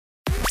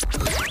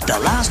The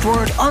last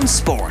word on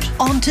sport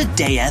on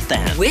Today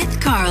FM.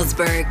 With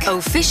Carlsberg,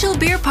 official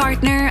beer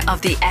partner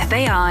of the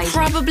FAI.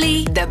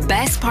 Probably the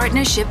best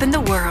partnership in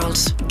the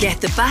world.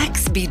 Get the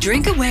backs, be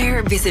drink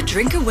aware, visit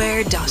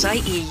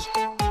drinkaware.ie.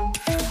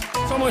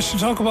 So much to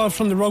talk about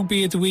from the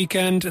rugby at the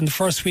weekend. In the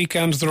first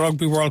weekend of the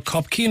Rugby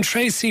World-Cup, Cian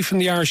Tracey from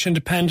the Irish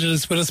Independent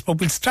is with us, but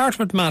we'll start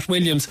with Matt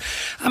Williams.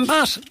 And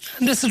Matt,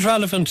 this is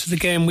relevant to the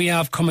game we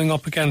have coming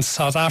up against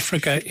South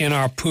Africa in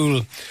our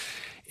pool.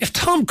 If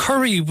Tom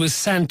Curry was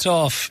sent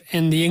off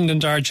in the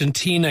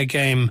England-Argentina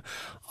game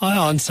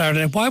on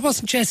Saturday, why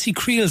wasn't Jesse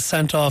Creel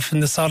sent off in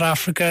the South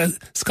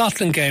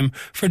Africa-Scotland game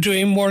for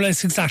doing more or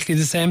less exactly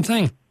the same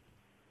thing?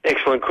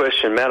 Excellent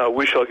question, Matt. I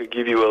wish I could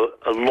give you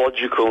a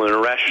logical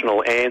and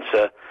rational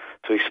answer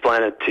to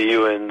explain it to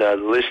you and the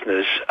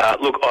listeners.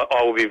 Look,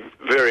 I will be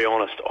very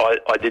honest.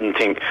 I didn't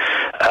think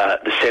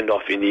the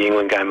send-off in the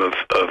England game of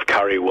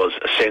Curry was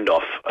a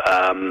send-off.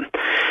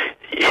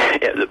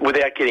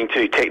 Without getting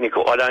too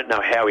technical, I don't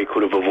know how he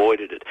could have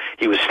avoided it.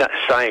 He was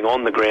staying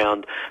on the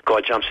ground,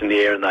 guy jumps in the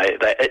air, and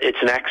it's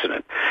an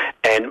accident.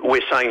 And we're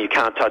saying you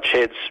can't touch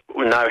heads,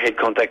 no head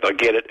contact, I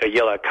get it. A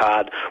yellow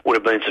card would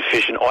have been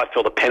sufficient. I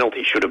felt a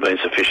penalty should have been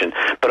sufficient.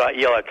 But a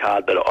yellow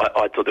card, but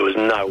I thought there was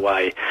no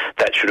way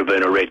that should have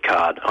been a red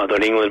card. I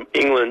thought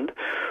England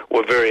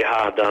were very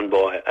hard done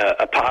by.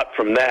 Apart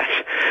from that,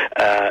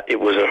 it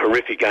was a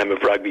horrific game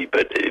of rugby.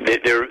 But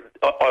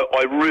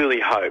I really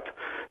hope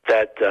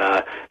that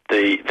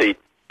the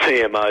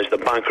TMOs, the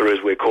bunker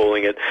as we're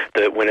calling it,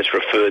 that when it's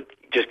referred,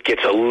 just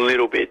gets a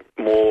little bit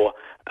more,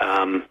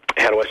 how do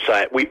I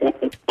say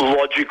it,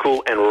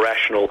 logical and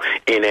rational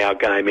in our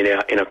game,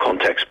 in a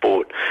contact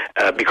sport,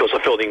 because I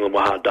felt England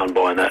were hard done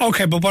by in that.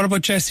 Okay, but what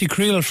about Jesse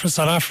Creel for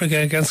South Africa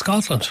against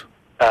Scotland?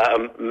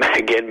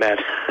 Again, Matt,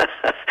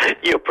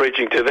 you're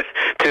preaching to the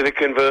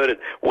converted.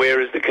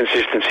 Where is the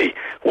consistency?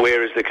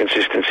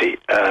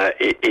 I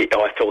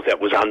felt that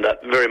was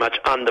very much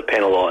under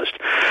penalised.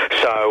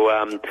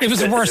 So it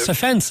was a worse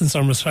offence in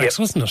some respects,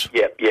 wasn't it?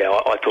 Yeah,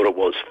 I thought it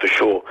was for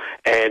sure.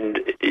 And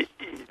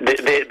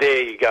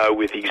there you go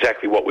with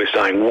exactly what we're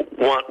saying.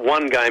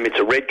 One game, it's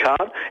a red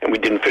card, and we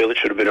didn't feel it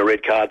should have been a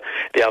red card.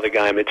 The other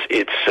game,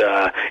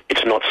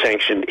 it's not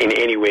sanctioned in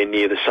anywhere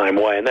near the same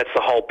way, and that's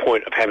the whole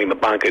point of having the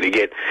bunker to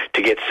get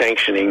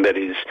sanctioning that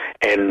is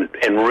and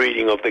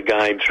reading of the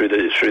game through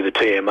the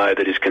TMO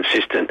that is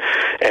consistent.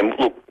 And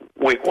look,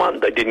 week one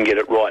they didn't get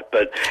it right,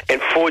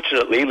 and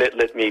fortunately,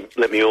 let me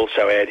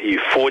also add here,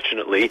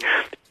 fortunately,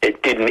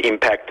 it didn't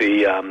impact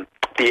the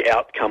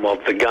outcome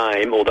of the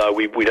game, although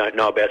we don't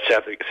know about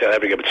South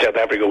Africa, but South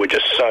Africa were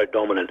just so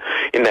dominant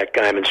in that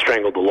game and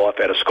strangled the life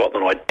out of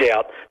Scotland. I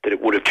doubt that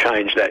it would have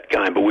changed that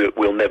game, but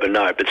we'll never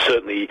know. But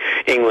certainly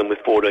England with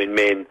 14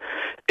 men,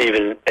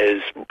 even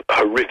as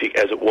horrific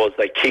as it was,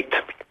 they kicked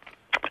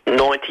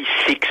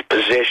 96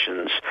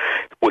 possessions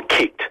were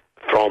kicked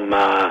from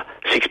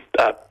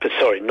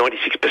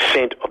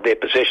 96% of their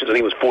possessions. I think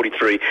it was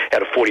 43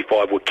 out of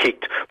 45 were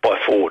kicked by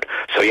forward.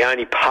 So he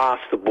only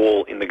passed the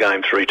ball in the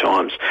game 3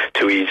 times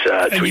to his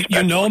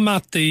you know,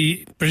 Matt,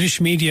 the British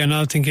media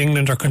now think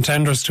England are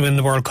contenders to win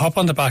the World Cup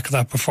on the back of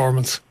that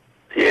performance.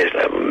 Yes,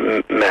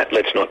 Matt,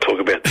 let's not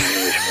talk about the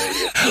English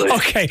media, please.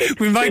 Okay,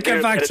 we might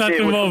get back to that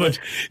in a moment.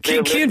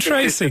 Cian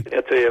Tracey.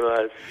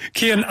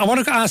 Cian, I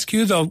want to ask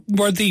you though,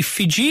 were the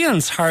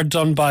Fijians hard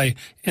done by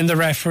in the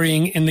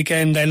refereeing in the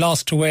game? They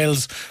lost to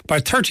Wales by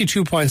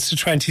 32 points to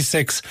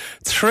 26.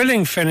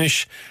 Thrilling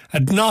finish,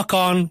 a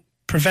knock-on,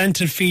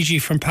 prevented Fiji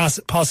from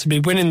possibly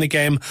winning the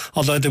game,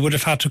 although they would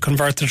have had to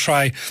convert the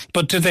try.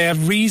 But do they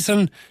have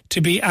reason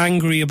to be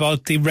angry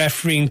about the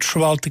refereeing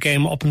throughout the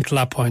game up until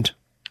that point?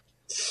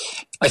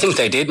 I think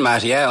they did,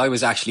 Matt. Yeah, I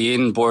was actually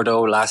in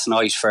Bordeaux last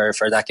night for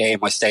that game.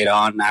 I stayed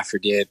on after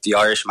the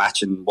Irish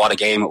match, and what a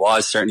game it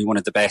was. Certainly one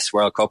of the best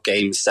World Cup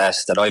games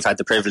that I've had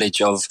the privilege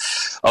of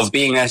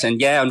being at. And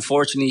yeah,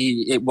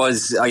 unfortunately, it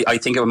was, I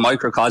think, a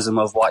microcosm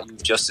of what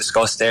you've just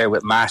discussed there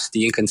with Matt,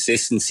 the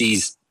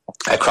inconsistencies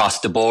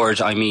across the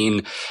board. I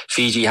mean,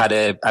 Fiji had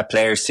a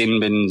player sin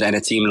bin, and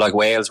it seemed like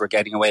Wales were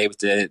getting away with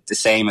the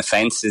same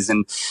offences.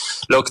 And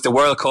look, the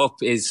World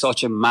Cup is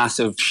such a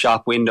massive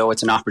shop window.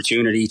 It's an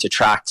opportunity to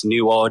attract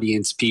new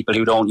audience, people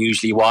who don't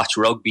usually watch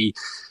rugby.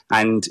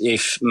 And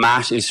if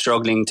Matt is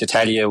struggling to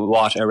tell you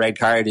what a red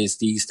card is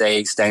these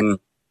days, then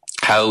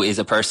how is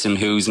a person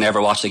who's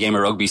never watched a game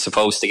of rugby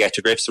supposed to get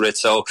to grips with it?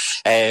 So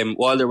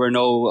while there were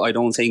no, I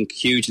don't think,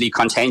 hugely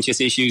contentious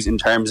issues in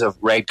terms of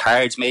red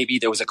cards, maybe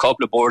there was a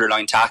couple of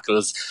borderline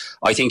tackles.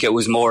 I think it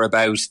was more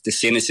about the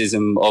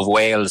cynicism of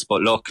Wales.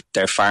 But look,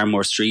 they're far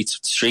more street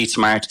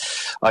smart.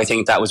 I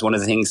think that was one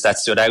of the things that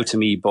stood out to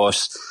me.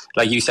 But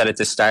like you said at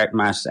the start,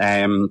 Matt,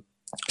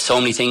 so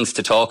many things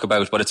to talk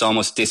about, but it's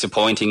almost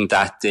disappointing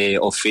that the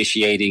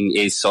officiating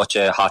is such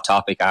a hot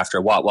topic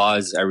after what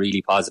was a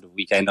really positive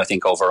weekend, I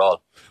think,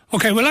 overall.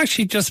 Okay, well,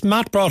 actually, just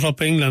Matt brought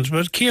up England,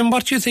 but Cian,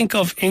 what do you think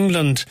of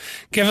England,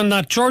 given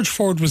that George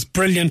Ford was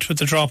brilliant with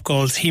the drop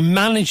goals? He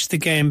managed the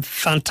game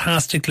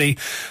fantastically,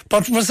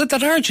 but was it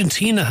that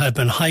Argentina had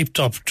been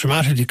hyped up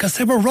dramatically because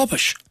they were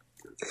rubbish?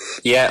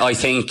 Yeah, I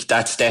think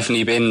that's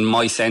definitely been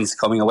my sense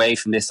coming away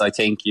from this. I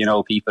think,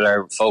 people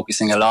are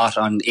focusing a lot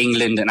on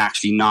England and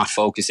actually not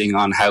focusing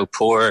on how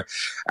poor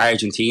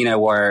Argentina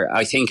were.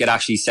 I think it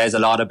actually says a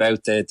lot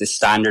about the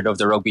standard of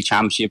the Rugby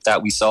Championship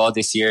that we saw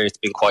this year. It's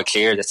been quite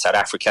clear that South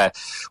Africa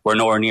were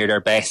nowhere near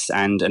their best,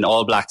 and an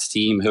All Blacks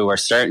team who are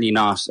certainly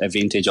not a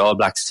vintage All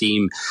Blacks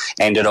team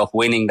ended up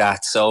winning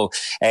that. So,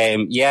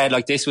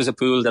 this was a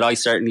pool that I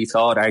certainly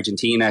thought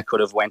Argentina could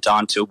have went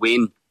on to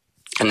win.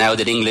 And now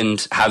that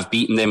England have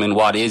beaten them in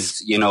what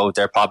is,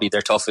 they're probably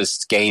their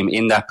toughest game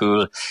in that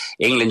pool,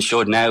 England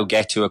should now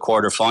get to a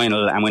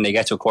quarter-final. And when they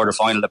get to a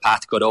quarter-final, the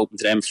path could open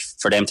to them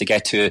for them to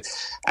get to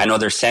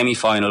another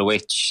semi-final,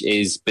 which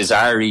is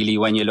bizarre, really,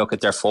 when you look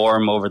at their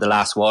form over the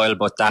last while.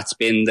 But that's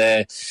been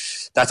the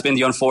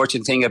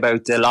unfortunate thing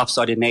about the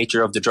lopsided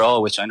nature of the draw,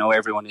 which I know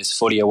everyone is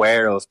fully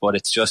aware of. But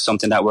it's just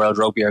something that World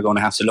Rugby are going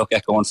to have to look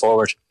at going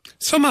forward.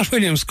 So, Matt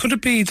Williams, could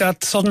it be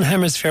that Southern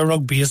Hemisphere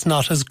rugby is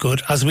not as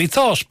good as we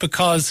thought?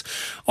 Because,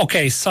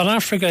 South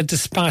Africa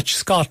dispatched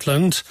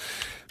Scotland,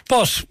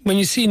 but when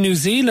you see New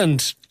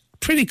Zealand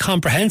pretty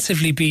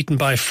comprehensively beaten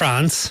by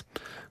France,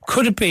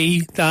 could it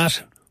be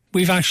that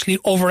we've actually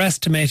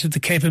overestimated the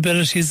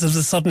capabilities of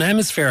the Southern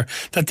Hemisphere,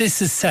 that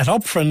this is set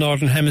up for a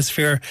Northern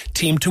Hemisphere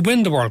team to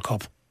win the World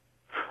Cup?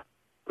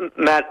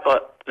 Matt, I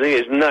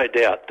think there's no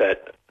doubt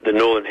that the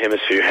Northern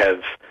Hemisphere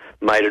have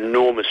made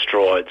enormous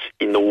strides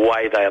in the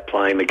way they are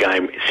playing the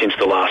game since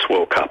the last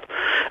World Cup.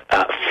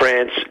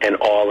 France and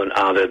Ireland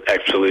are the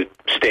absolute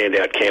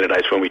standout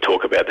candidates when we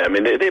talk about that. I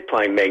mean, they're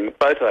playing,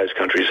 both of those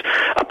countries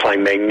are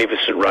playing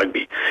magnificent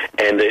rugby,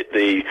 and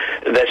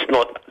that's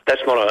not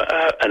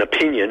an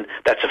opinion.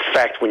 That's a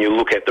fact when you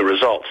look at the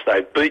results.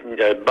 They've beaten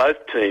both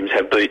teams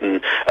have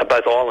beaten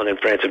both Ireland and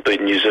France have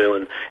beaten New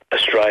Zealand,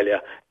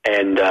 Australia,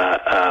 and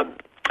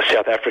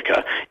South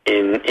Africa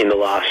in the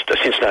last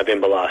since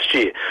November last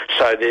year.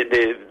 So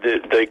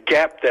the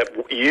gap that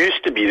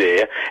used to be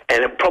there,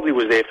 and it probably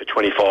was there for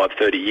 25,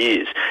 30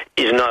 years,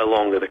 is no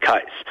longer the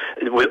case.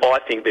 I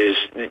think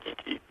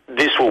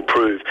this will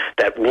prove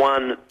that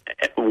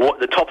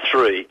the top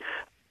three,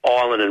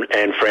 Ireland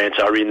and France,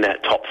 are in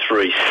that top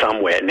three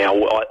somewhere. Now,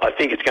 I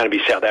think it's going to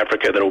be South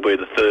Africa that will be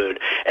the third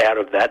out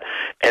of that,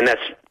 and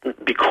that's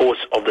because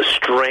of the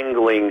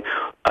strangling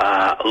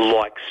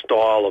like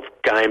style of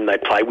game they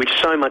play, which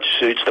so much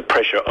suits the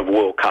pressure of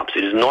World Cups.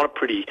 It is not a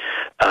pretty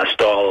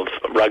style of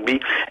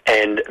rugby,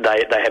 and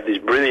they have this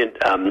brilliant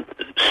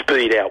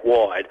speed out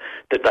wide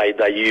that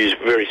they use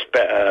very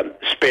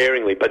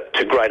sparingly, but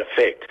to great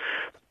effect.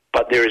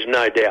 But there is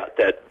no doubt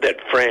that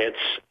France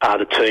are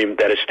the team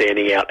that is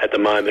standing out at the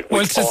moment.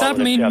 Well, does that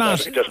mean,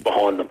 Matt, just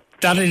behind them,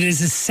 that it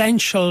is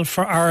essential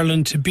for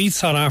Ireland to beat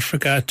South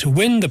Africa to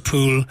win the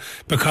pool,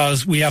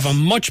 because we have a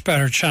much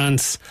better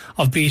chance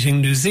of beating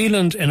New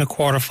Zealand in a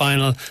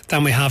quarter-final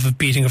than we have of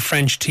beating a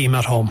French team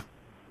at home?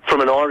 From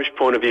an Irish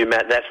point of view,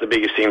 Matt, that's the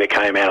biggest thing that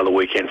came out of the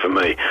weekend for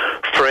me.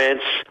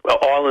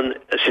 Ireland,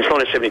 since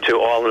 1972,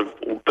 Ireland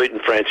have beaten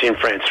France in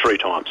France 3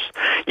 times.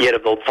 Yet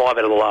of the 5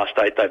 out of the last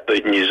 8, they've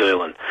beaten New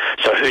Zealand.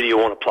 So who do you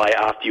want to play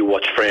after you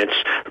watch France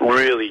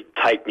really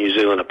take New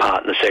Zealand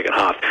apart in the second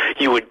half?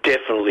 You would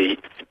definitely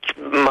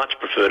much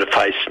prefer to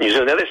face New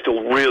Zealand. Now, they're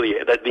still really,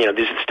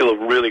 this is still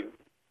a really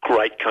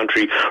great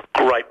country,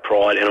 great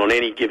pride, and on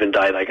any given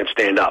day they can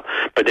stand up.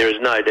 But there is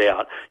no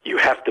doubt you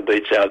have to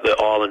beat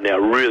Ireland now,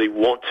 really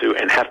want to,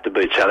 and have to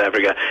beat South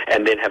Africa,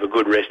 and then have a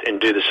good rest and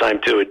do the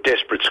same to a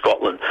desperate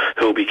Scotland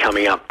who will be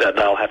coming up.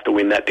 They'll have to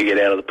win that to get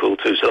out of the pool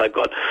too. So they've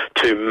got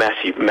 2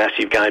 massive,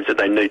 massive games that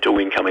they need to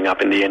win coming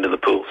up in the end of the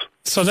pools.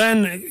 So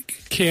then,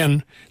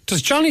 Cian,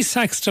 does Johnny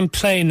Sexton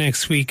play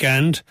next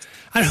weekend?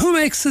 And who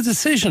makes the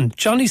decision?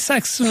 Johnny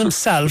Sexton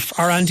himself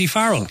or Andy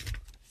Farrell?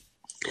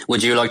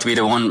 Would you like to be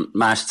the one,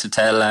 Matt, to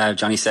tell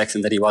Johnny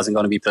Sexton that he wasn't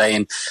going to be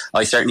playing?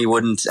 I certainly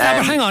wouldn't.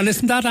 But hang on,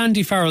 isn't that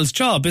Andy Farrell's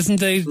job? Isn't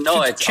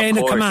the chain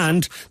of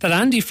command that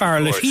Andy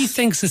Farrell, if he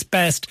thinks it's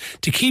best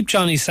to keep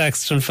Johnny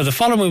Sexton for the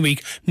following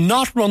week,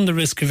 not run the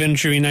risk of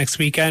injury next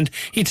weekend,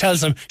 he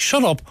tells him,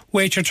 shut up,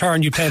 wait your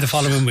turn, you play the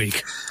following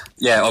week?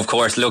 Yeah, of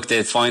course. Look,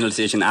 the final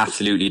decision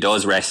absolutely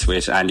does rest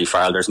with Andy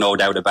Farrell. There's no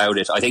doubt about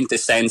it. I think the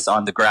sense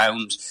on the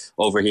ground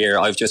over here,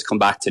 I've just come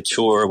back to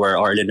tour where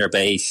Ireland are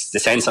based. The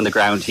sense on the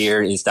ground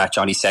here is that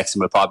Johnny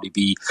Sexton will probably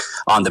be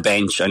on the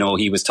bench. I know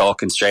he was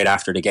talking straight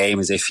after the game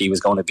as if he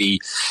was going to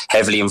be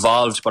heavily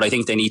involved, but I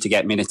think they need to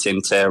get minutes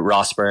into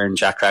Ross Byrne.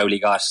 Jack Crowley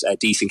got a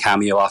decent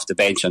cameo off the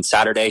bench on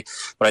Saturday,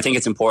 but I think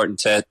it's important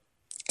to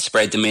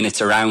spread the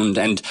minutes around,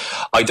 and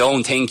I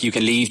don't think you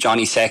can leave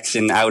Johnny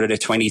Sexton out of the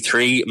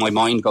 23. My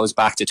mind goes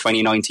back to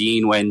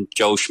 2019 when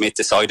Joe Schmidt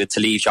decided to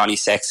leave Johnny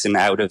Sexton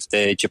out of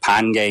the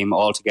Japan game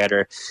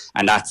altogether,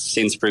 and that's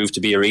since proved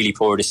to be a really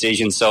poor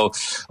decision. So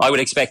I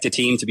would expect the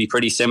team to be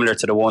pretty similar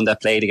to the one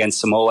that played against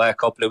Samoa a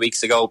couple of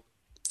weeks ago,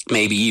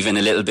 maybe even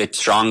a little bit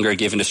stronger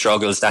given the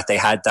struggles that they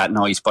had that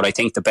night. But I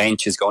think the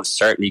bench is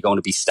certainly going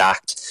to be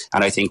stacked,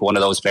 and I think one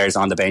of those players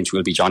on the bench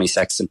will be Johnny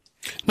Sexton.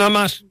 Now,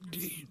 Matt,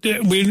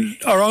 we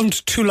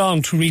aren't too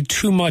long to read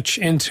too much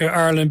into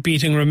Ireland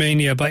beating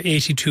Romania by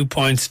 82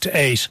 points to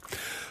 8.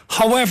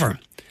 However,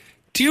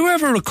 Do you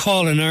ever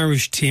recall an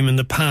Irish team in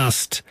the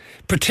past,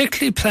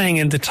 particularly playing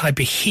in the type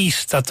of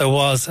heat that there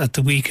was at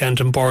the weekend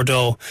in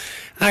Bordeaux,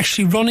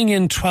 actually running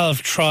in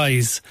 12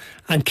 tries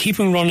and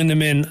keeping running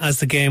them in as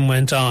the game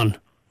went on?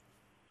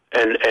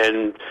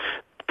 And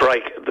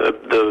break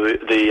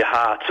the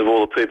hearts of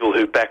all the people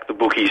who backed the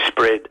bookie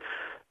spread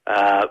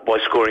by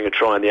scoring a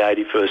try in the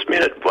 81st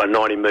minute, by a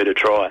 90-metre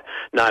try.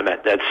 No,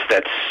 Matt, that's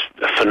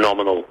a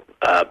phenomenal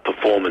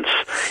performance,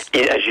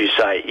 as you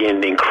say,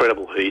 in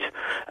incredible heat.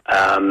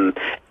 And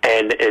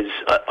as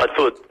I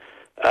thought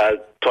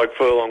Tyke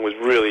Furlong was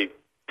really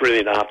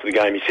brilliant after the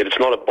game. He said it's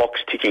not a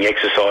box-ticking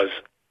exercise.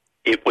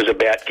 It was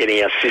about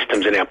getting our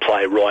systems and our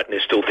play right, and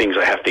there's still things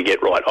I have to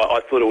get right.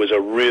 I thought it was a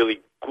really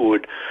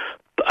good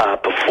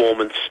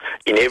performance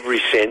in every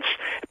sense,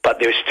 but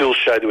they still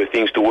showed there were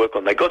things to work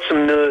on. They got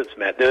some nerves,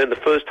 Matt. In the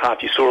first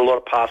half, you saw a lot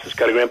of passes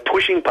go to ground,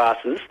 pushing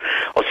passes.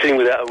 I was sitting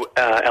with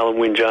Alan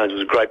Wynne-Jones. It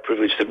was a great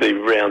privilege to be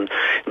around,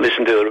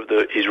 listen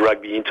to his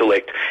rugby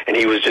intellect, and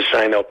he was just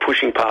saying they were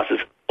pushing passes.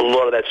 A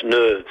lot of that's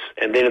nerves,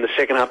 and then in the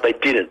second half they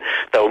didn't.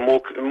 They were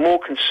more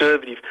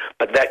conservative,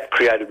 but that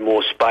created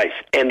more space.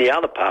 And the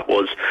other part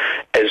was,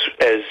 as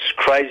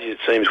crazy as it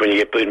seems when you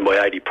get beaten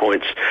by 80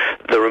 points,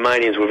 the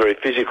Romanians were very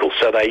physical,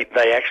 so they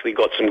actually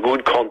got some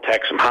good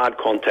contact, some hard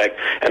contact,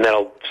 and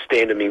that'll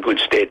stand them in good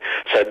stead.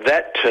 So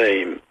that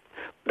team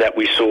that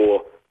we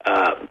saw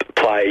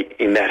play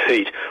in that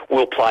heat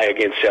will play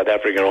against South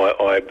Africa, and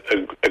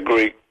I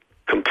agree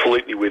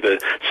completely with the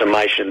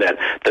summation that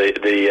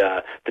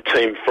the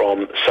team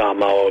from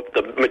Samoa,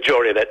 the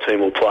majority of that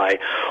team will play.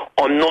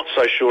 I'm not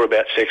so sure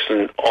about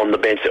Sexton on the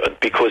bench,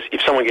 because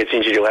if someone gets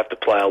injured, he'll have to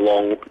play a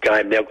long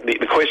game. Now,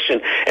 the question,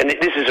 and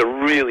this is a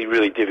really,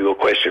 really difficult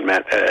question,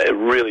 Matt,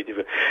 really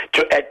difficult.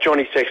 At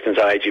Johnny Sexton's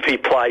age, if he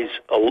plays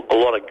a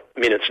lot of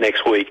minutes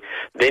next week,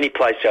 then he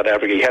plays South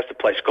Africa, he has to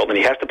play Scotland,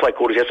 he has to play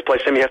quarters, he has to play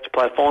semi, he has to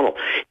play a final.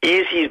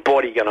 Is his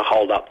body going to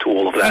hold up to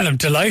all of that? Well, I'm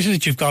delighted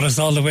that you've got us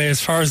all the way as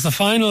far as the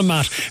final,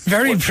 Matt.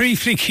 Very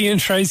briefly, Cian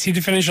Tracey,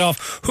 to finish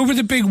off, who were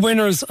the big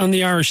winners on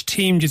the Irish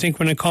team, do you think,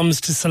 when it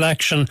comes to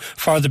selection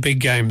for the big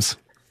games?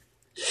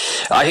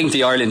 I think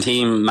the Ireland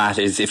team, Matt,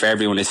 is, if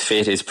everyone is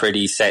fit, is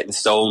pretty set in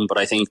stone. But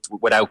I think,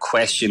 without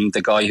question,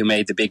 the guy who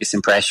made the biggest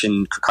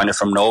impression, kind of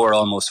from nowhere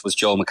almost, was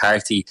Joe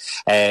McCarthy.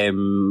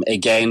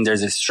 Again,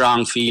 there's a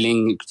strong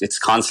feeling, it's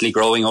constantly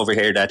growing over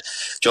here, that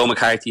Joe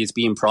McCarthy is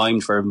being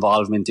primed for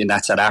involvement in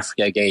that South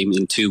Africa game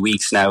in 2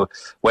 weeks now.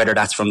 Whether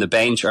that's from the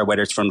bench or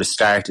whether it's from the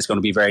start is going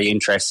to be very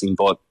interesting.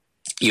 But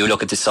you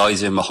look at the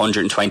size of him,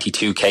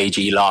 122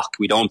 kg lock.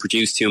 We don't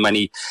produce too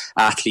many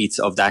athletes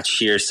of that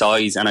sheer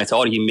size, and I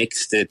thought he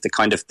mixed the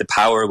kind of the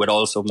power with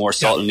also more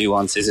subtle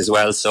nuances as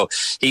well. So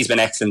he's been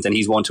excellent, and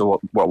he's one to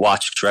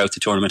watch throughout the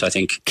tournament, I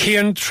think.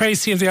 Cian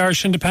Tracey of the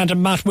Irish Independent,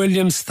 Matt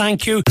Williams,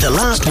 thank you. The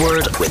Last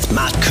Word with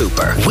Matt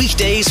Cooper,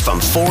 weekdays from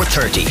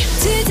 4:30.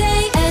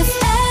 Today